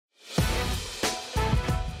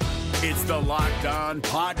It's the Locked On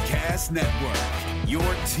Podcast Network, your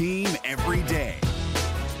team every day.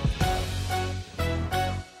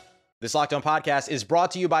 This Locked On Podcast is brought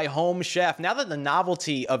to you by Home Chef. Now that the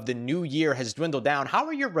novelty of the new year has dwindled down, how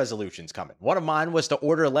are your resolutions coming? One of mine was to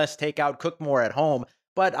order less takeout, cook more at home,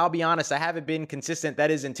 but I'll be honest, I haven't been consistent. That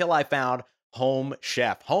is until I found Home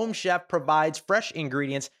Chef. Home Chef provides fresh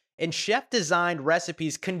ingredients and chef-designed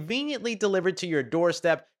recipes conveniently delivered to your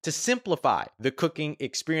doorstep to simplify the cooking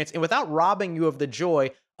experience and without robbing you of the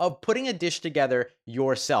joy of putting a dish together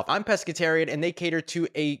yourself. I'm pescatarian and they cater to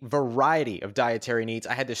a variety of dietary needs.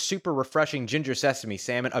 I had this super refreshing ginger sesame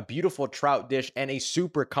salmon, a beautiful trout dish, and a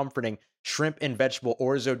super comforting shrimp and vegetable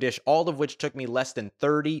orzo dish, all of which took me less than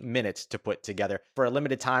 30 minutes to put together. For a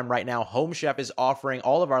limited time right now, Home Chef is offering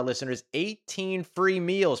all of our listeners 18 free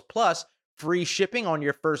meals plus free shipping on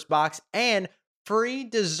your first box and free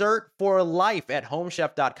dessert for life at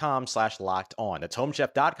homechef.com/lockedon. That's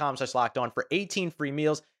homechef.com/lockedon for 18 free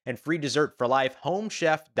meals and free dessert for life.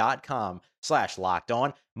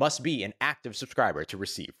 Homechef.com/lockedon. Must be an active subscriber to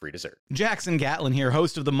receive free dessert. Jackson Gatlin here,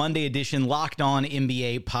 host of the Monday edition Locked On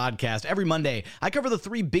NBA podcast. Every Monday, I cover the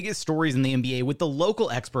three biggest stories in the NBA with the local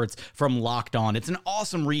experts from Locked On. It's an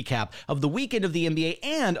awesome recap of the weekend of the NBA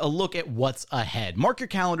and a look at what's ahead. Mark your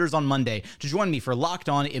calendars on Monday to join me for Locked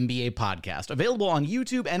On NBA podcast, available on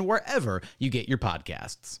YouTube and wherever you get your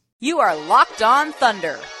podcasts. You are Locked On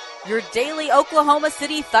Thunder, your daily Oklahoma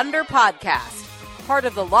City Thunder podcast. Part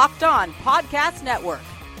of the Locked On Podcast Network,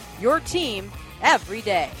 your team every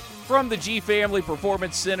day. From the G Family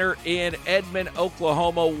Performance Center in Edmond,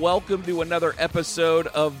 Oklahoma, welcome to another episode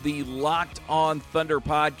of the Locked On Thunder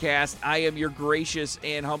podcast. I am your gracious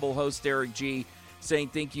and humble host, Eric G., saying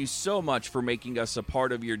thank you so much for making us a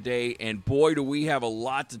part of your day. And boy, do we have a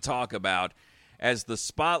lot to talk about as the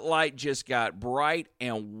spotlight just got bright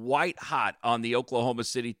and white hot on the Oklahoma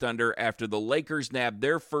City Thunder after the Lakers nabbed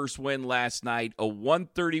their first win last night, a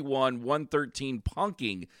 131-113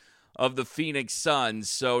 punking of the Phoenix Suns.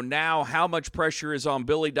 So now how much pressure is on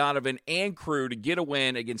Billy Donovan and crew to get a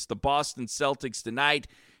win against the Boston Celtics tonight?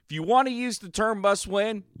 If you want to use the term must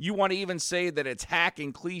win, you want to even say that it's hack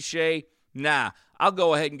and cliche, nah, I'll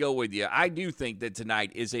go ahead and go with you. I do think that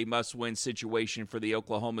tonight is a must-win situation for the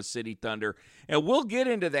Oklahoma City Thunder, and we'll get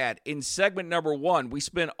into that in segment number one. We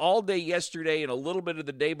spent all day yesterday and a little bit of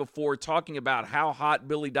the day before talking about how hot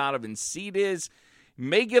Billy Donovan's seat is.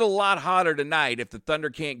 May get a lot hotter tonight if the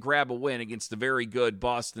Thunder can't grab a win against the very good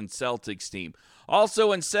Boston Celtics team.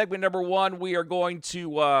 Also in segment number one, we are going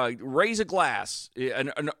to raise a glass,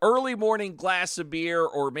 an early morning glass of beer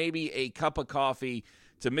or maybe a cup of coffee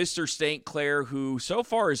to Mr. St. Clair, who so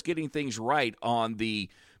far is getting things right on the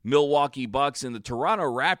Milwaukee Bucks, and the Toronto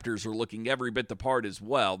Raptors are looking every bit the part as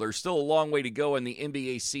well. There's still a long way to go in the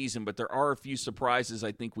NBA season, but there are a few surprises.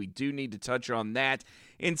 I think we do need to touch on that.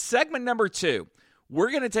 In segment number two,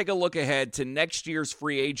 we're going to take a look ahead to next year's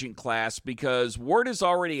free agent class because word is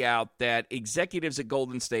already out that executives at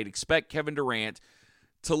Golden State expect Kevin Durant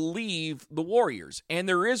to leave the Warriors. And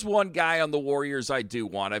there is one guy on the Warriors I do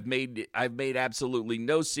want. I've made absolutely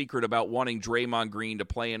no secret about wanting Draymond Green to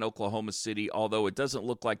play in Oklahoma City, although it doesn't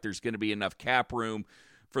look like there's going to be enough cap room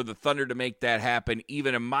for the Thunder to make that happen,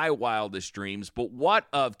 even in my wildest dreams. But what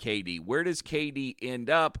of KD? Where does KD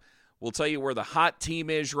end up? We'll tell you where the hot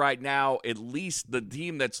team is right now, at least the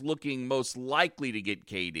team that's looking most likely to get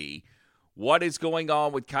KD. What is going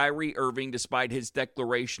on with Kyrie Irving despite his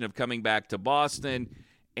declaration of coming back to Boston?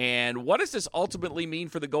 And what does this ultimately mean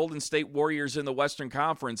for the Golden State Warriors in the Western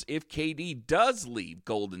Conference if KD does leave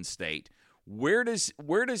Golden State? Where does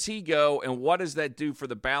he go, and what does that do for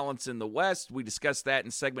the balance in the West? We discussed that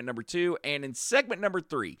in segment number two. And in segment number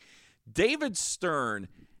three, David Stern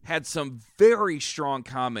had some very strong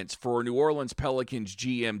comments for New Orleans Pelicans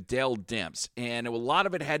GM Dell Demps, and a lot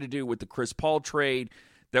of it had to do with the Chris Paul trade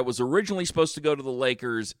that was originally supposed to go to the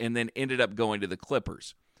Lakers and then ended up going to the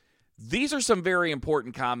Clippers. These are some very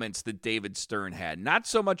important comments that David Stern had. Not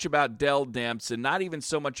so much about Dell Demps and not even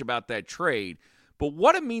so much about that trade, but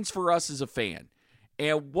what it means for us as a fan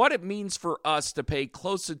and what it means for us to pay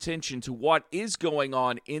close attention to what is going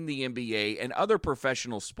on in the NBA and other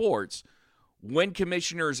professional sports when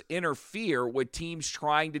commissioners interfere with teams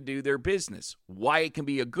trying to do their business. Why it can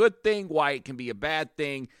be a good thing, why it can be a bad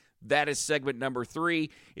thing. That is segment number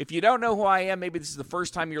three. If you don't know who I am, maybe this is the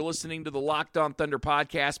first time you're listening to the Locked On Thunder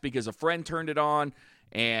podcast because a friend turned it on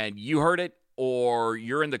and you heard it, or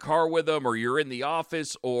you're in the car with them, or you're in the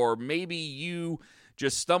office, or maybe you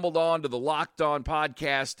just stumbled on to the Locked On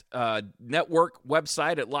Podcast network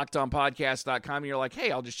website at lockedonpodcast.com, and you're like,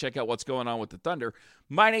 hey, I'll just check out what's going on with the Thunder.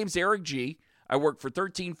 My name's Eric G. I work for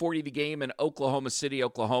 1340 The Game in Oklahoma City,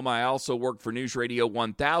 Oklahoma. I also work for News Radio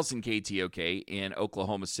 1000 KTOK in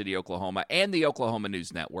Oklahoma City, Oklahoma, and the Oklahoma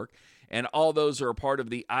News Network. And all those are a part of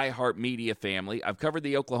the iHeartMedia family. I've covered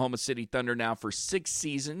the Oklahoma City Thunder now for 6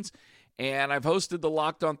 seasons, and I've hosted the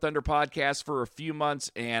Locked On Thunder podcast for a few months,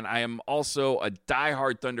 and I am also a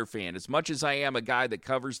diehard Thunder fan. As much as I am a guy that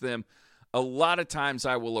covers them, a lot of times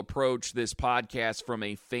I will approach this podcast from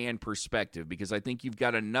a fan perspective because I think you've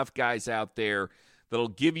got enough guys out there that'll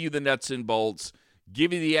give you the nuts and bolts,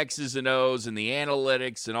 give you the X's and O's and the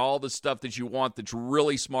analytics and all the stuff that you want that's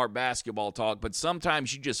really smart basketball talk, but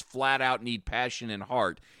sometimes you just flat out need passion and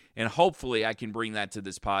heart, and hopefully I can bring that to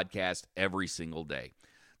this podcast every single day.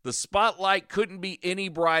 The spotlight couldn't be any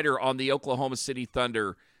brighter on the Oklahoma City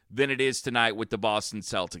Thunder than it is tonight with the Boston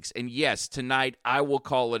Celtics. And yes, tonight I will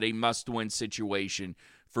call it a must-win situation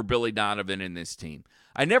for Billy Donovan and this team.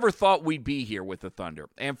 I never thought we'd be here with the Thunder.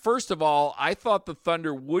 And first of all, I thought the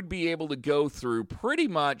Thunder would be able to go through pretty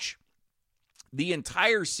much the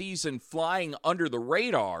entire season flying under the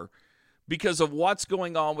radar because of what's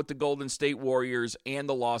going on with the Golden State Warriors and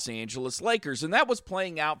the Los Angeles Lakers. And that was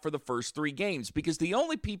playing out for the first 3 games because the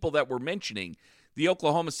only people that were mentioning the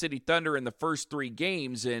Oklahoma City Thunder in the first 3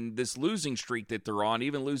 games and this losing streak that they're on,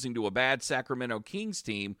 even losing to a bad Sacramento Kings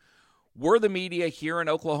team, were the media here in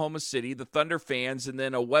Oklahoma City, the Thunder fans, and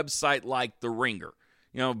then a website like The Ringer.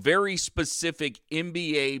 You know, very specific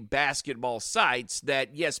NBA basketball sites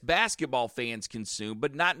that, yes, basketball fans consume,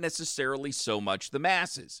 but not necessarily so much the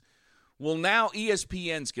masses. Well, now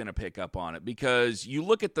ESPN's going to pick up on it because you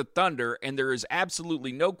look at the Thunder, and there is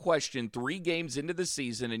absolutely no question 3 games into the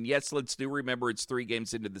season, and yes, let's do remember it's 3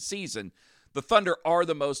 games into the season, the Thunder are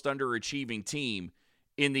the most underachieving team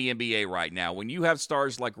in the NBA right now. When you have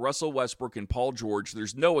stars like Russell Westbrook and Paul George,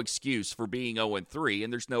 there's no excuse for being 0-3,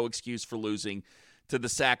 and there's no excuse for losing to the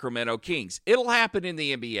Sacramento Kings. It'll happen in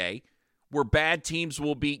the NBA where bad teams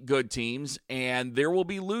will beat good teams, and there will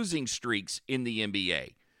be losing streaks in the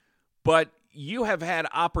NBA. But you have had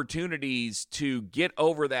opportunities to get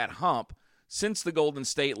over that hump since the Golden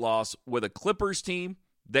State loss with a Clippers team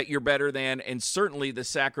that you're better than, and certainly the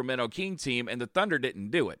Sacramento King team, and the Thunder didn't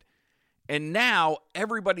do it. And now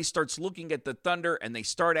everybody starts looking at the Thunder and they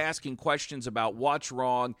start asking questions about what's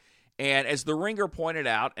wrong. And as the Ringer pointed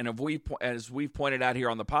out, and as we've pointed out here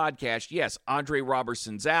on the podcast, yes, Andre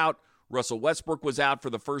Robertson's out. Russell Westbrook was out for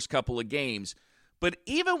the first couple of games. But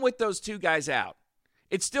even with those 2 guys out,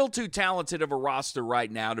 it's still too talented of a roster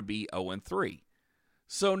right now to be 0-3.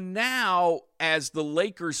 So now, as the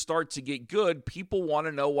Lakers start to get good, people want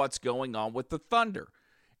to know what's going on with the Thunder.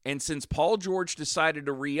 And since Paul George decided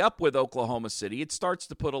to re-up with Oklahoma City, it starts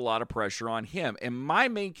to put a lot of pressure on him. And my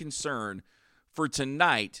main concern for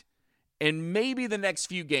tonight, and maybe the next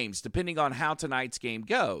few games, depending on how tonight's game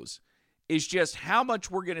goes, is just how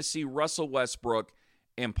much we're going to see Russell Westbrook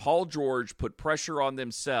and Paul George put pressure on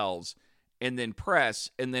themselves and then press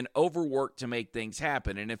and then overwork to make things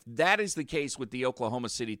happen. And if that is the case with the Oklahoma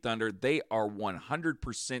City Thunder, they are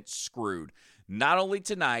 100% screwed. Not only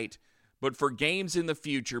tonight, but for games in the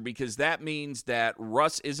future, because that means that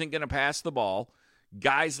Russ isn't going to pass the ball.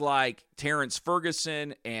 Guys like Terrence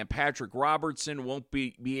Ferguson and Patrick Robertson won't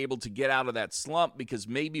be able to get out of that slump because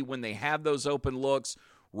maybe when they have those open looks,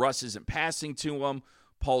 Russ isn't passing to them.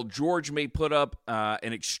 Paul George may put up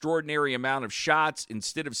an extraordinary amount of shots.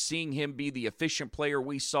 Instead of seeing him be the efficient player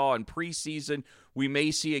we saw in preseason, we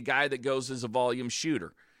may see a guy that goes as a volume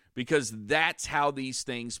shooter, because that's how these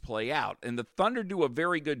things play out. And the Thunder do a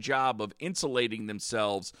very good job of insulating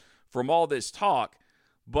themselves from all this talk,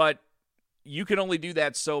 but you can only do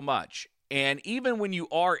that so much. And even when you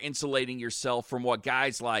are insulating yourself from what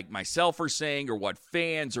guys like myself are saying or what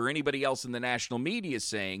fans or anybody else in the national media is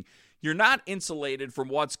saying, you're not insulated from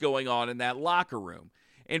what's going on in that locker room.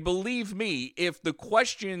 And believe me, if the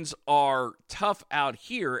questions are tough out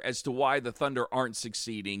here as to why the Thunder aren't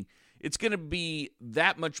succeeding, it's going to be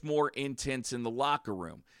that much more intense in the locker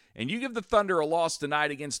room. And you give the Thunder a loss tonight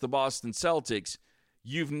against the Boston Celtics,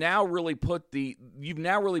 you've now really put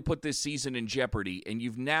this season in jeopardy, and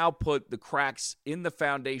you've now put the cracks in the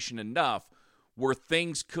foundation enough where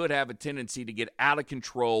things could have a tendency to get out of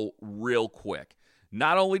control real quick.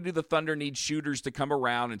 Not only do the Thunder need shooters to come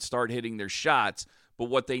around and start hitting their shots, but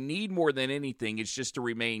what they need more than anything is just to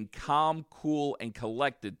remain calm, cool, and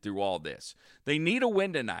collected through all this. They need a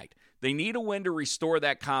win tonight. They need a win to restore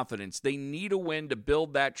that confidence. They need a win to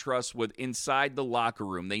build that trust with inside the locker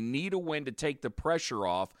room. They need a win to take the pressure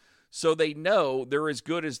off so they know they're as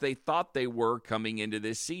good as they thought they were coming into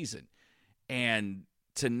this season. And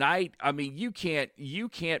tonight, I mean, you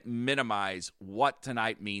can't minimize what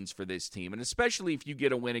tonight means for this team, and especially if you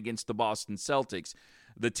get a win against the Boston Celtics,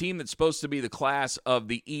 the team that's supposed to be the class of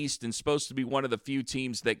the East and supposed to be one of the few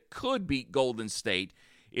teams that could beat Golden State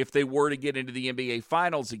if they were to get into the NBA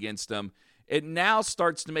Finals against them. It now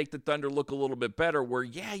starts to make the Thunder look a little bit better where,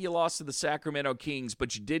 yeah, you lost to the Sacramento Kings,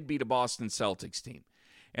 but you did beat a Boston Celtics team.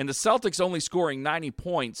 And the Celtics only scoring 90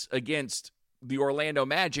 points against the Orlando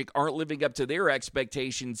Magic aren't living up to their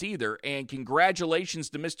expectations either. And congratulations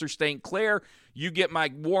to Mr. St. Clair. You get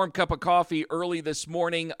my warm cup of coffee early this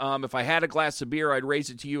morning. If I had a glass of beer, I'd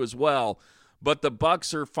raise it to you as well. But the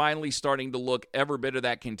Bucks are finally starting to look every bit of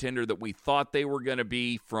that contender that we thought they were going to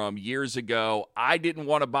be from years ago. I didn't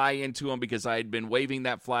want to buy into them because I had been waving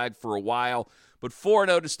that flag for a while. But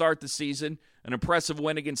 4-0 to start the season. An impressive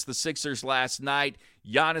win against the Sixers last night.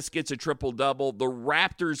 Giannis gets a triple-double. The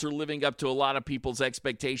Raptors are living up to a lot of people's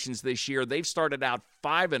expectations this year. They've started out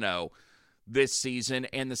 5-0 this season.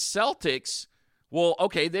 And the Celtics, well,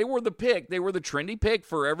 okay, they were the pick. They were the trendy pick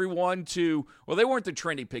for everyone to – well, they weren't the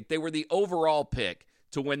trendy pick. They were the overall pick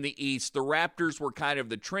to win the East. The Raptors were kind of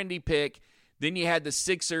the trendy pick. Then you had the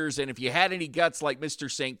Sixers, and if you had any guts like Mr.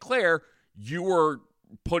 St. Clair, you were –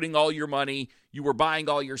 putting all your money, you were buying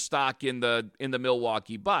all your stock in the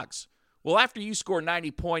Milwaukee Bucks. Well, after you score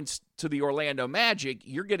 90 points to the Orlando Magic,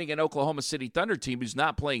 you're getting an Oklahoma City Thunder team who's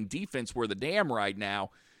not playing defense worth a damn right now.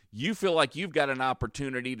 You feel like you've got an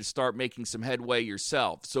opportunity to start making some headway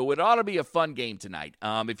yourself. So it ought to be a fun game tonight.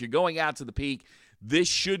 If you're going out to the Peak, this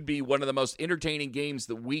should be one of the most entertaining games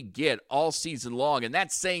that we get all season long. And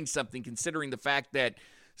that's saying something considering the fact that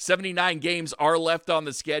 79 games are left on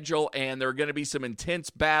the schedule, and there are going to be some intense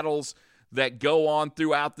battles that go on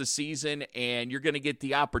throughout the season, and you're going to get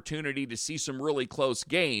the opportunity to see some really close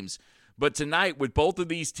games. But tonight, with both of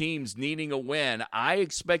these teams needing a win, I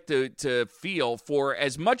expect to feel for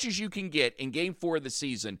as much as you can get in Game 4 of the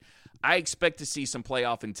season, I expect to see some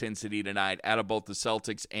playoff intensity tonight out of both the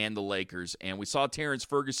Celtics and the Lakers. And we saw Terrence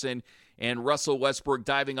Ferguson and Russell Westbrook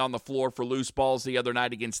diving on the floor for loose balls the other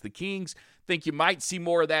night against the Kings. Think you might see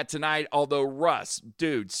more of that tonight, although Russ,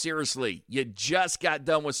 dude, seriously, you just got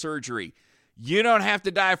done with surgery. You don't have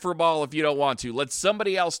to dive for a ball if you don't want to. Let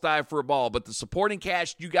somebody else dive for a ball. But the supporting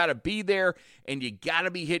cast, you got to be there, and you got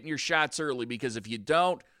to be hitting your shots early because if you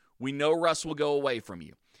don't, we know Russ will go away from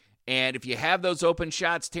you. And if you have those open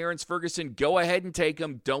shots, Terrence Ferguson, go ahead and take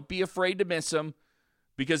them. Don't be afraid to miss them.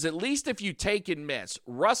 Because at least if you take and miss,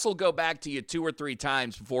 Russ will go back to you 2 or 3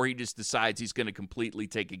 times before he just decides he's going to completely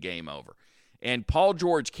take a game over. And Paul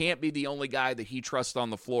George can't be the only guy that he trusts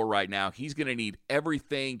on the floor right now. He's going to need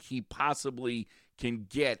everything he possibly can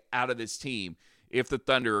get out of this team if the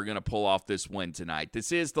Thunder are going to pull off this win tonight.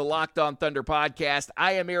 This is the Locked On Thunder podcast.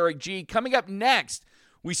 I am Eric G. Coming up next,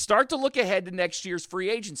 we start to look ahead to next year's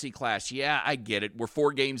free agency class. Yeah, I get it. We're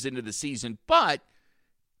 4 games into the season, but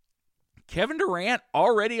Kevin Durant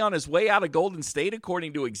already on his way out of Golden State,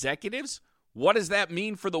 according to executives. What does that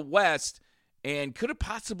mean for the West? And could it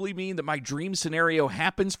possibly mean that my dream scenario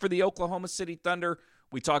happens for the Oklahoma City Thunder?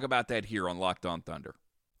 We talk about that here on Locked On Thunder.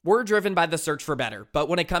 We're driven by the search for better, but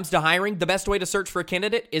when it comes to hiring, the best way to search for a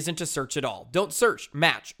candidate isn't to search at all. Don't search,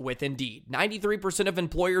 match with Indeed. 93% of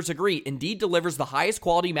employers agree Indeed delivers the highest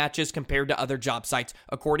quality matches compared to other job sites,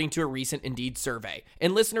 according to a recent Indeed survey.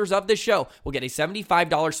 And listeners of this show will get a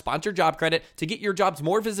 $75 sponsored job credit to get your jobs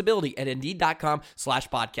more visibility at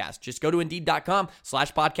Indeed.com/podcast. Just go to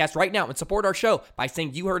Indeed.com/podcast right now and support our show by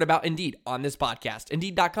saying you heard about Indeed on this podcast.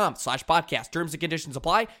 Indeed.com/podcast. Terms and conditions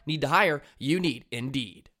apply. Need to hire? You need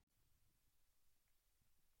Indeed.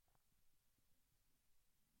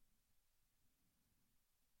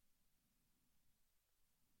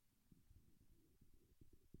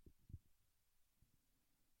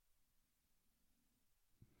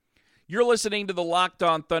 You're listening to the Locked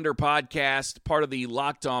On Thunder podcast, part of the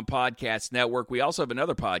Locked On Podcast Network. We also have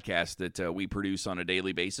another podcast that we produce on a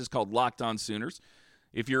daily basis called Locked On Sooners.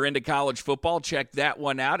 If you're into college football, check that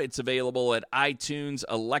one out. It's available at iTunes,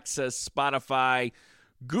 Alexa, Spotify,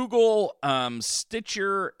 Google,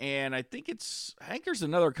 Stitcher, and I think there's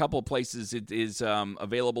another couple of places it is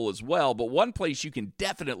available as well. But one place you can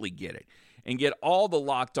definitely get it and get all the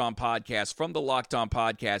Locked On podcasts from the Locked On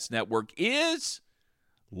Podcast Network is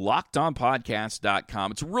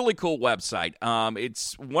LockedOnPodcast.com. It's a really cool website.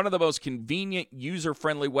 It's one of the most convenient,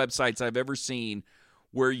 user-friendly websites I've ever seen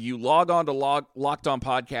where you log on to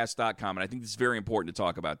LockedOnPodcast.com. And I think it's very important to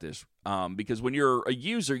talk about this because when you're a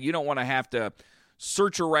user, you don't want to have to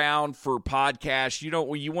search around for podcasts.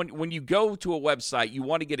 When you go to a website, you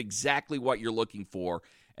want to get exactly what you're looking for,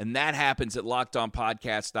 and that happens at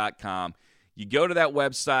LockedOnPodcast.com. You go to that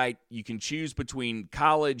website, you can choose between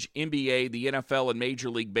college, NBA, the NFL, and Major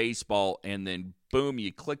League Baseball, and then boom,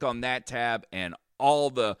 you click on that tab, and all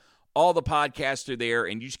the podcasts are there,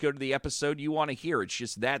 and you just go to the episode you want to hear. It's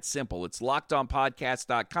just that simple. It's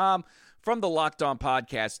LockedOnPodcast.com from the Locked On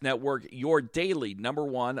Podcast Network, your daily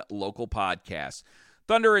 #1 local podcast.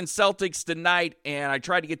 Thunder and Celtics tonight, and I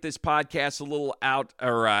tried to get this podcast out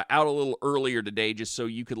a little earlier today just so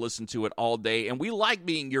you could listen to it all day. And we like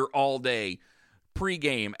being your all-day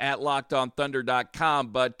pregame at LockedOnThunder.com,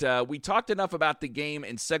 but we talked enough about the game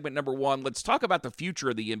in segment number 1. Let's talk about the future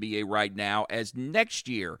of the NBA right now, as next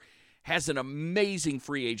year has an amazing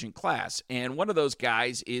free agent class, and one of those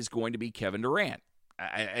guys is going to be Kevin Durant.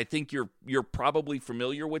 I think you're probably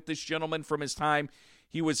familiar with this gentleman from his time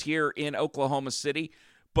he was here in Oklahoma City.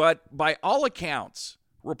 But by all accounts,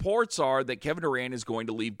 reports are that Kevin Durant is going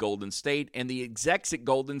to leave Golden State, and the execs at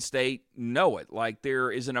Golden State know it. Like,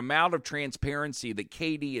 there is an amount of transparency that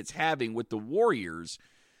KD is having with the Warriors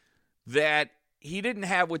that he didn't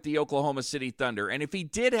have with the Oklahoma City Thunder. And if he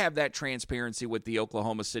did have that transparency with the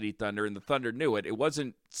Oklahoma City Thunder and the Thunder knew it, it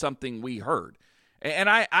wasn't something we heard. And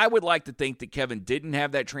I would like to think that Kevin didn't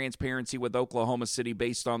have that transparency with Oklahoma City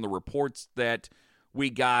based on the reports that we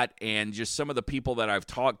got and just some of the people that I've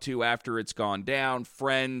talked to after it's gone down,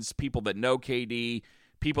 friends, people that know KD,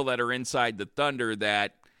 people that are inside the Thunder,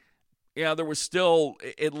 that, there was still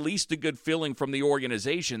at least a good feeling from the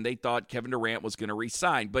organization. They thought Kevin Durant was going to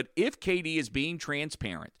resign. But if KD is being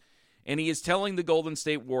transparent and he is telling the Golden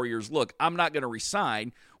State Warriors, look, I'm not going to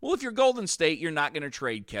resign. Well, if you're Golden State, you're not going to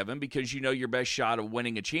trade Kevin because your best shot of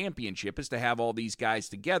winning a championship is to have all these guys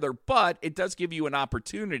together. But it does give you an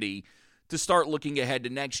opportunity to start looking ahead to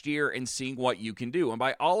next year and seeing what you can do. And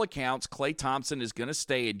by all accounts, Klay Thompson is going to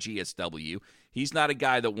stay at GSW. He's not a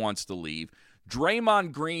guy that wants to leave.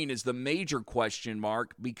 Draymond Green is the major question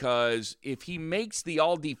mark, because if he makes the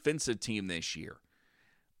all-defensive team this year,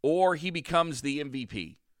 or he becomes the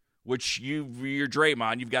MVP, which you're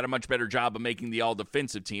Draymond, you've got a much better job of making the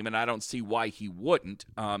all-defensive team, and I don't see why he wouldn't.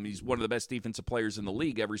 He's one of the best defensive players in the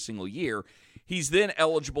league every single year. He's then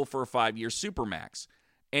eligible for a 5-year Supermax.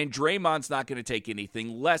 And Draymond's not going to take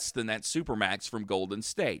anything less than that Supermax from Golden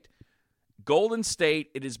State. Golden State,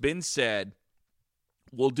 it has been said,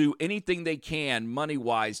 will do anything they can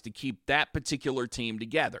money-wise to keep that particular team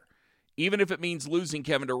together. Even if it means losing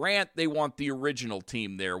Kevin Durant, they want the original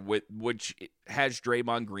team there, which has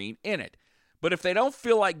Draymond Green in it. But if they don't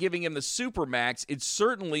feel like giving him the Supermax, it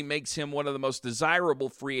certainly makes him one of the most desirable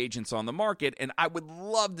free agents on the market, and I would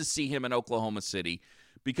love to see him in Oklahoma City,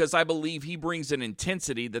 because I believe he brings an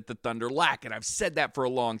intensity that the Thunder lack, and I've said that for a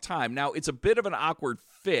long time. Now, it's a bit of an awkward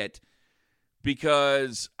fit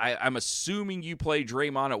because I'm assuming you play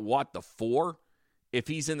Draymond at the 4 if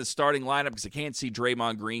he's in the starting lineup, because I can't see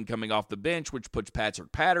Draymond Green coming off the bench, which puts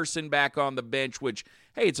Patrick Patterson back on the bench, which,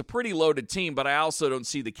 hey, it's a pretty loaded team, but I also don't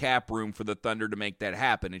see the cap room for the Thunder to make that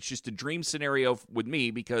happen. It's just a dream scenario with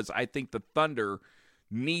me, because I think the Thunder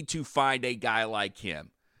need to find a guy like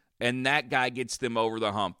him. And that guy gets them over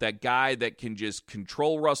the hump. That guy that can just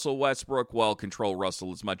control Russell Westbrook. Well, control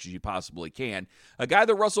Russell as much as you possibly can. A guy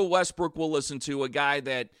that Russell Westbrook will listen to. A guy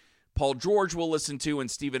that Paul George will listen to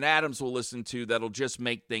and Steven Adams will listen to, that'll just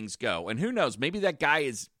make things go. And who knows, maybe that guy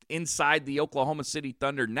is inside the Oklahoma City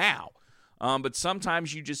Thunder now. But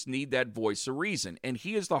sometimes you just need that voice of reason. And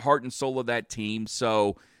he is the heart and soul of that team.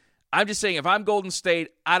 So I'm just saying, if I'm Golden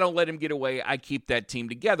State, I don't let him get away. I keep that team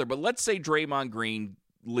together. But let's say Draymond Green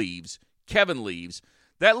leaves, Kevin leaves,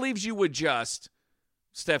 that leaves you with just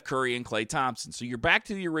Steph Curry and Klay Thompson. So you're back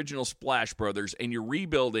to the original Splash Brothers, and you're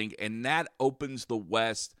rebuilding, and that opens the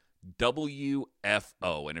West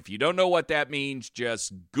WFO. And if you don't know what that means,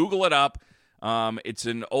 just Google it up. It's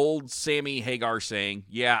an old Sammy Hagar saying.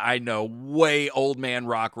 Yeah, I know, way old man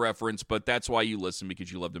rock reference, but that's why you listen,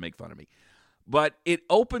 because you love to make fun of me. But it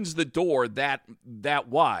opens the door that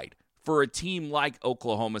wide for a team like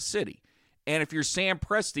Oklahoma City. And if you're Sam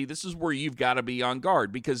Presti, this is where you've got to be on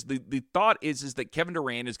guard, because the thought is that Kevin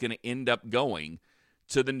Durant is going to end up going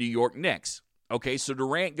to the New York Knicks. Okay, so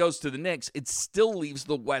Durant goes to the Knicks. It still leaves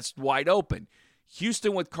the West wide open.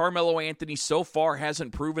 Houston with Carmelo Anthony so far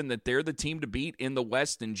hasn't proven that they're the team to beat in the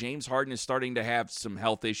West, and James Harden is starting to have some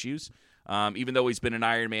health issues, even though he's been an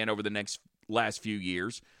Iron Man over the last few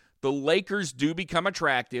years. The Lakers do become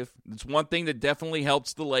attractive. It's one thing that definitely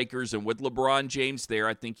helps the Lakers, and with LeBron James there,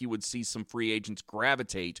 I think you would see some free agents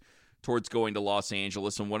gravitate towards going to Los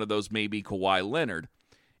Angeles, and one of those may be Kawhi Leonard.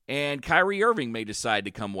 And Kyrie Irving may decide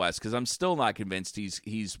to come west, because I'm still not convinced he's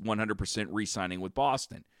 100% re-signing with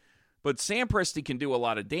Boston. But Sam Presti can do a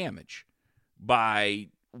lot of damage by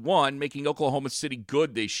one, making Oklahoma City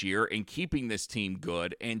good this year and keeping this team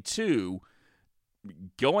good, and two,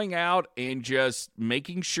 going out and just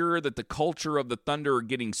making sure that the culture of the Thunder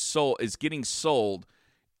is getting sold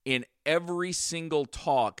in every single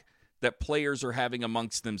talk that players are having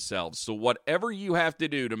amongst themselves. So whatever you have to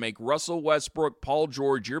do to make Russell Westbrook, Paul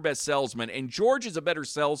George your best salesman, and George is a better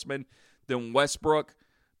salesman than Westbrook,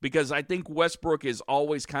 because I think Westbrook is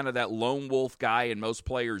always kind of that lone wolf guy, and most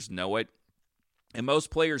players know it. And most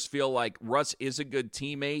players feel like Russ is a good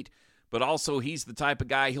teammate, but also he's the type of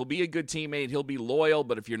guy, he'll be a good teammate, he'll be loyal,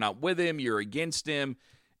 but if you're not with him, you're against him.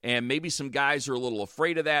 And maybe some guys are a little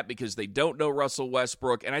afraid of that because they don't know Russell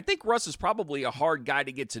Westbrook. And I think Russ is probably a hard guy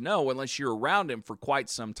to get to know unless you're around him for quite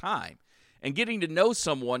some time. And getting to know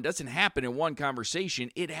someone doesn't happen in one conversation.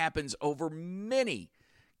 It happens over many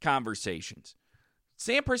conversations.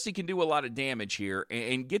 Sam Presti can do a lot of damage here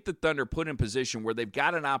and get the Thunder put in position where they've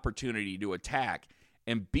got an opportunity to attack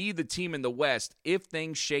and be the team in the West if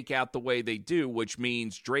things shake out the way they do, which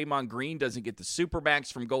means Draymond Green doesn't get the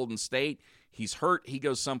Supermax from Golden State. He's hurt. He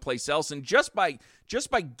goes someplace else. And just by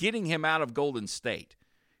getting him out of Golden State,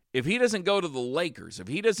 if he doesn't go to the Lakers, if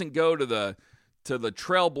he doesn't go to the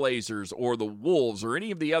Trailblazers or the Wolves or any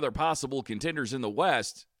of the other possible contenders in the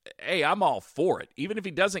West, hey, I'm all for it. Even if he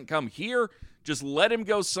doesn't come here, just let him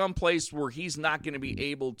go someplace where he's not going to be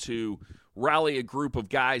able to rally a group of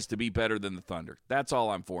guys to be better than the Thunder. That's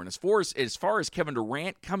all I'm for. And as far as Kevin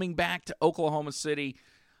Durant coming back to Oklahoma City,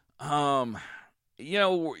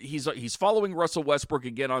 he's following Russell Westbrook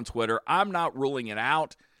again on Twitter. I'm not ruling it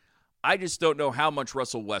out. I just don't know how much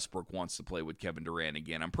Russell Westbrook wants to play with Kevin Durant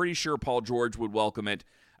again. I'm pretty sure Paul George would welcome it.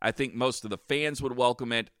 I think most of the fans would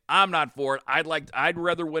welcome it. I'm not for it. I'd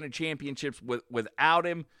rather win a championship without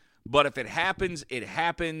him. But if it happens, it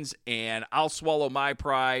happens, and I'll swallow my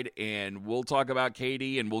pride, and we'll talk about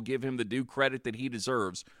KD, and we'll give him the due credit that he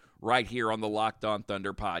deserves right here on the Locked On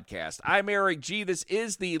Thunder podcast. I'm Eric G. This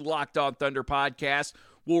is the Locked On Thunder podcast.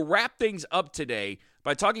 We'll wrap things up today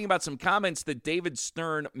by talking about some comments that David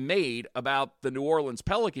Stern made about the New Orleans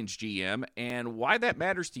Pelicans GM and why that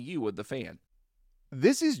matters to you as the fan.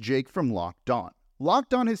 This is Jake from Locked On.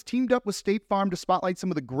 Locked On has teamed up with State Farm to spotlight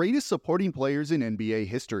some of the greatest supporting players in NBA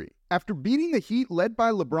history. After beating the Heat led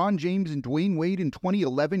by LeBron James and Dwayne Wade in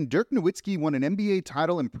 2011, Dirk Nowitzki won an NBA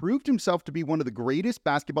title and proved himself to be one of the greatest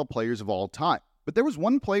basketball players of all time. But there was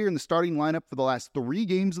one player in the starting lineup for the last 3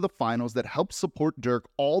 games of the finals that helped support Dirk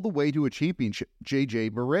all the way to a championship,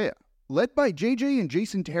 JJ Barea. Led by JJ and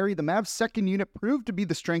Jason Terry, the Mavs' second unit proved to be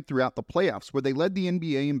the strength throughout the playoffs, where they led the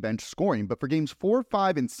NBA in bench scoring. But for games 4,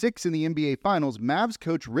 5, and 6 in the NBA Finals, Mavs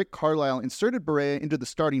coach Rick Carlisle inserted Barea into the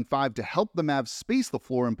starting 5 to help the Mavs space the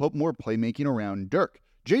floor and put more playmaking around Dirk.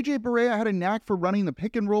 JJ Barea had a knack for running the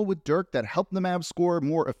pick and roll with Dirk that helped the Mavs score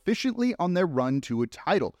more efficiently on their run to a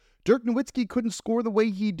title. Dirk Nowitzki couldn't score the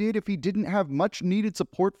way he did if he didn't have much needed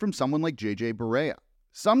support from someone like JJ Barea.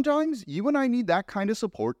 Sometimes you and I need that kind of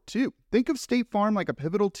support too. Think of State Farm like a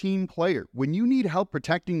pivotal team player. When you need help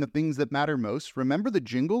protecting the things that matter most, remember the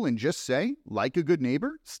jingle and just say, like a good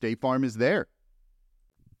neighbor, State Farm is there.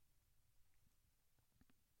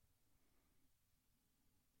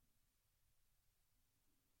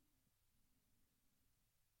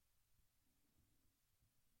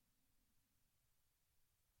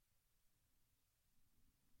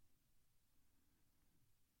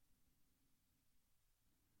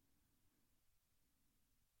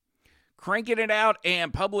 Cranking it out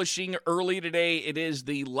and publishing early today. It is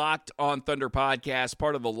the Locked On Thunder podcast,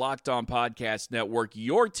 part of the Locked On Podcast Network,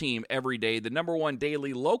 your team every day, the #1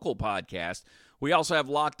 daily local podcast. We also have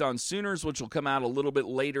Locked On Sooners, which will come out a little bit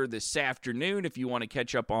later this afternoon if you want to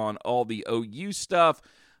catch up on all the OU stuff.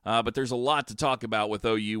 But there's a lot to talk about with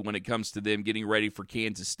OU when it comes to them getting ready for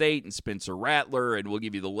Kansas State and Spencer Rattler, and we'll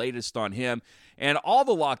give you the latest on him. And all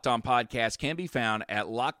the Locked On podcasts can be found at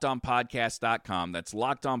LockedOnPodcast.com. That's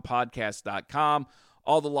LockedOnPodcast.com.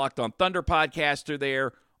 All the Locked On Thunder podcasts are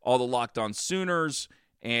there, all the Locked On Sooners.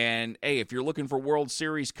 And, hey, if you're looking for World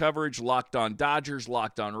Series coverage, Locked On Dodgers,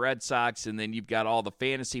 Locked On Red Sox, and then you've got all the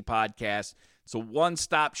fantasy podcasts. It's a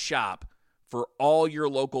one-stop shop for all your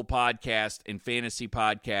local podcasts and fantasy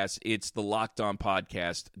podcasts. It's the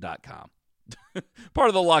LockedOnPodcast.com. Part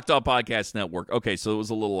of the Locked On Podcast Network. Okay, so it was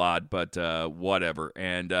a little odd, but whatever.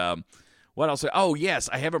 And what else? Oh, yes,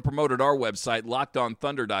 I haven't promoted our website,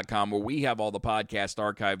 LockedOnThunder.com, where we have all the podcast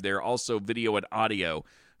archived there. Also video and audio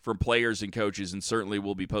from players and coaches, and certainly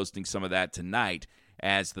we'll be posting some of that tonight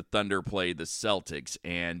as the Thunder play the Celtics.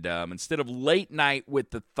 And instead of late night with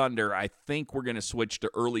the Thunder, I think we're going to switch to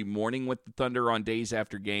early morning with the Thunder on days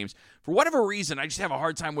after games. For whatever reason, I just have a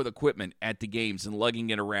hard time with equipment at the games and lugging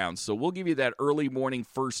it around. So we'll give you that early morning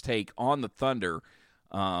first take on the Thunder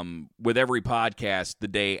with every podcast the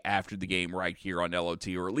day after the game right here on LOT,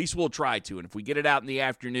 or at least we'll try to. And if we get it out in the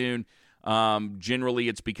afternoon, generally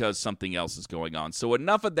it's because something else is going on. So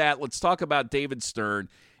enough of that. Let's talk about David Stern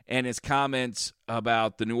and his comments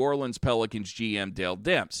about the New Orleans Pelicans GM Dell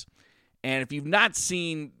Demps. And if you've not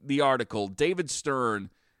seen the article, David Stern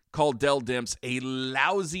called Dell Demps a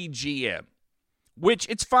lousy GM, which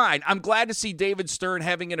it's fine. I'm glad to see David Stern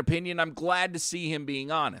having an opinion. I'm glad to see him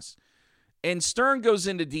being honest. And Stern goes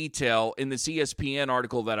into detail in this ESPN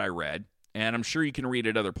article that I read, and I'm sure you can read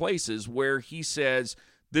it other places, where he says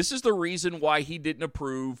this is the reason why he didn't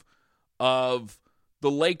approve of the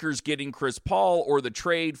Lakers getting Chris Paul or the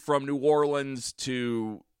trade from New Orleans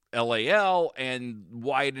to LAL, and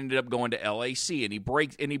why it ended up going to LAC, and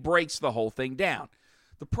he breaks the whole thing down.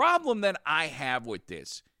 The problem that I have with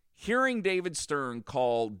this, hearing David Stern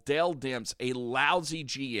call Dell Demps a lousy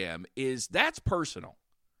GM, is that's personal.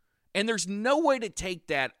 And there's no way to take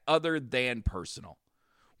that other than personal.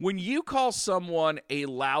 When you call someone a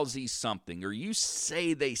lousy something, or you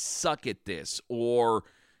say they suck at this, or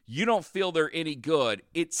you don't feel they're any good,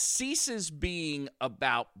 it ceases being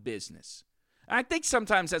about business. And I think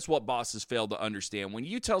sometimes that's what bosses fail to understand. When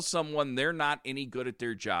you tell someone they're not any good at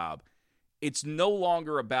their job, it's no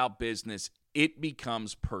longer about business. It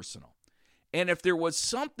becomes personal. And if there was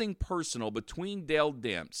something personal between Dell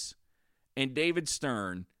Demps and David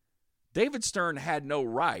Stern had no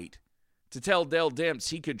right to tell Dell Demps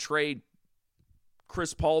he could trade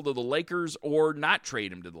Chris Paul to the Lakers or not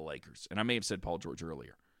trade him to the Lakers. And I may have said Paul George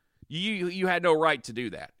earlier. You had no right to do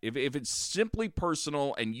that. If it's simply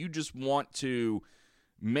personal and you just want to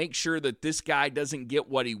make sure that this guy doesn't get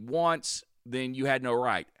what he wants, then you had no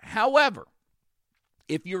right. However,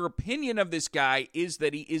 if your opinion of this guy is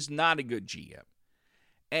that he is not a good GM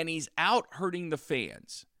and he's out hurting the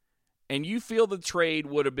fans, and you feel the trade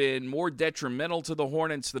would have been more detrimental to the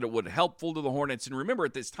Hornets than it would helpful to the Hornets, and remember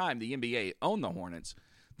at this time the NBA owned the Hornets,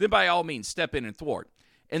 then by all means step in and thwart.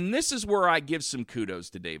 And this is where I give some kudos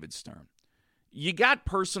to David Stern. You got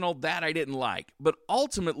personal, that I didn't like. But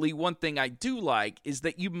ultimately, one thing I do like is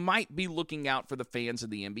that you might be looking out for the fans of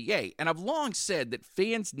the NBA. And I've long said that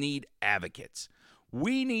fans need advocates.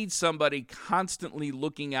 We need somebody constantly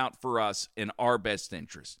looking out for us in our best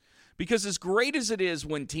interest. Because as great as it is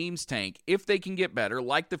when teams tank, if they can get better,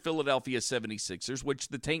 like the Philadelphia 76ers, which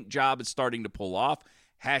the tank job is starting to pull off,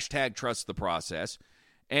 #trust the process.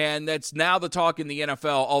 And that's now the talk in the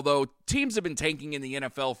NFL. Although teams have been tanking in the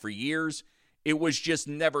NFL for years, it was just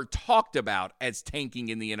never talked about as tanking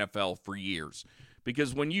in the NFL for years.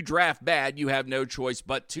 Because when you draft bad, you have no choice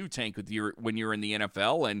but to tank when you're in the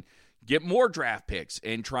NFL and get more draft picks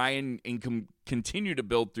and try and continue to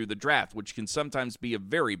build through the draft, which can sometimes be a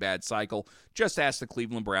very bad cycle. Just ask the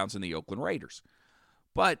Cleveland Browns and the Oakland Raiders.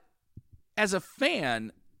 But as a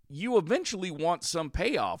fan, you eventually want some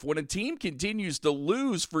payoff. When a team continues to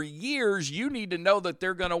lose for years, you need to know that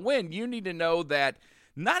they're going to win. You need to know that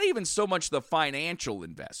not even so much the financial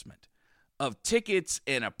investment of tickets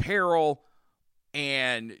and apparel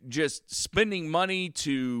and just spending money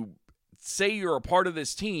to say you're a part of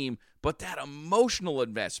this team, but that emotional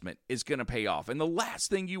investment is going to pay off. And the last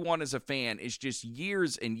thing you want as a fan is just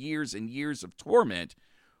years and years and years of torment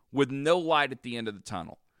with no light at the end of the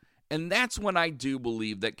tunnel. And that's when I do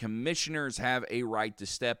believe that commissioners have a right to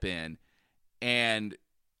step in and,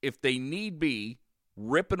 if they need be,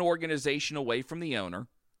 rip an organization away from the owner,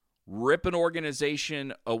 rip an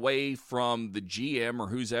organization away from the GM or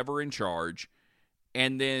who's ever in charge,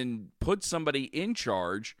 and then put somebody in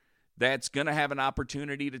charge that's going to have an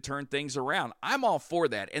opportunity to turn things around. I'm all for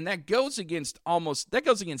that. And that goes against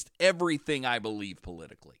everything I believe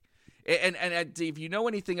politically. And if you know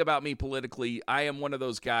anything about me politically, I am one of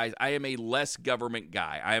those guys. I am a less government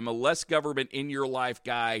guy. I am a less government in your life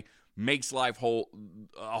guy, makes life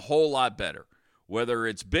a whole lot better. Whether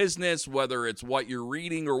it's business, whether it's what you're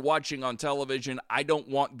reading or watching on television, I don't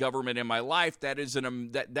want government in my life. That is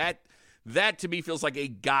that to me feels like a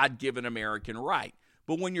God-given American right.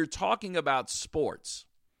 But when you're talking about sports,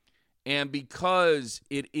 and because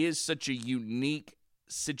it is such a unique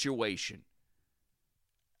situation,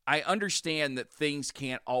 I understand that things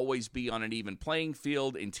can't always be on an even playing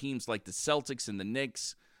field, and teams like the Celtics and the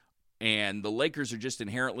Knicks and the Lakers are just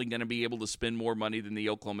inherently going to be able to spend more money than the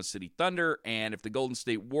Oklahoma City Thunder. And if the Golden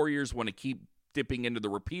State Warriors want to keep dipping into the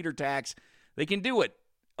repeater tax, they can do it.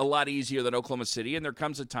 a lot easier than Oklahoma City, and there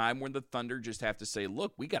comes a time when the Thunder just have to say,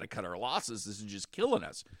 look, we got to cut our losses. This is just killing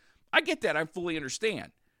us. I get that. I fully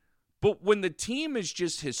understand. But when the team is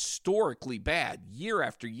just historically bad year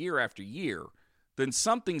after year after year, then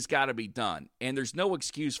something's got to be done. And there's no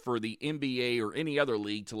excuse for the NBA or any other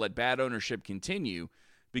league to let bad ownership continue,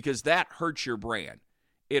 because that hurts your brand.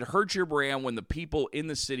 It hurts your brand when the people in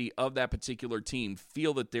the city of that particular team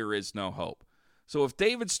feel that there is no hope. So if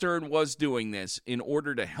David Stern was doing this in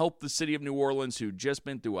order to help the city of New Orleans, who'd just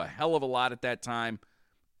been through a hell of a lot at that time,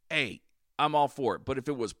 hey, I'm all for it. But if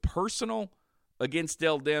it was personal against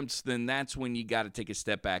Dell Demps, then that's when you got to take a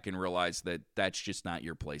step back and realize that that's just not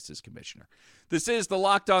your place as commissioner. This is the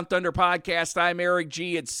Locked On Thunder podcast. I'm Eric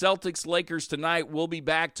G. It's Celtics-Lakers tonight. We'll be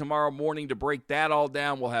back tomorrow morning to break that all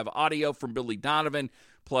down. We'll have audio from Billy Donovan,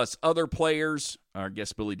 plus other players. I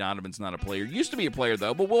guess Billy Donovan's not a player. Used to be a player,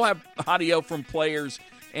 though, but we'll have audio from players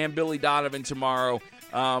and Billy Donovan tomorrow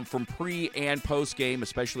from pre- and post-game,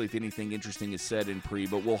 especially if anything interesting is said in pre.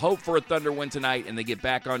 But we'll hope for a Thunder win tonight and they get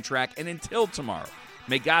back on track. And until tomorrow,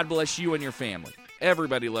 may God bless you and your family.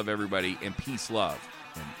 Everybody love everybody, and peace, love,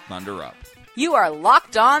 and Thunder up. You are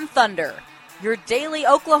Locked On Thunder, your daily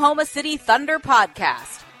Oklahoma City Thunder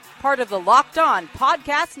podcast. Part of the Locked On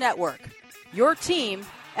Podcast Network, your team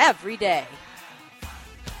every day.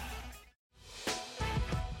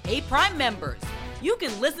 Hey, Prime members, you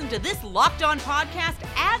can listen to this Locked On podcast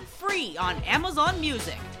ad-free on Amazon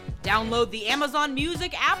Music. Download the Amazon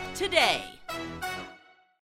Music app today.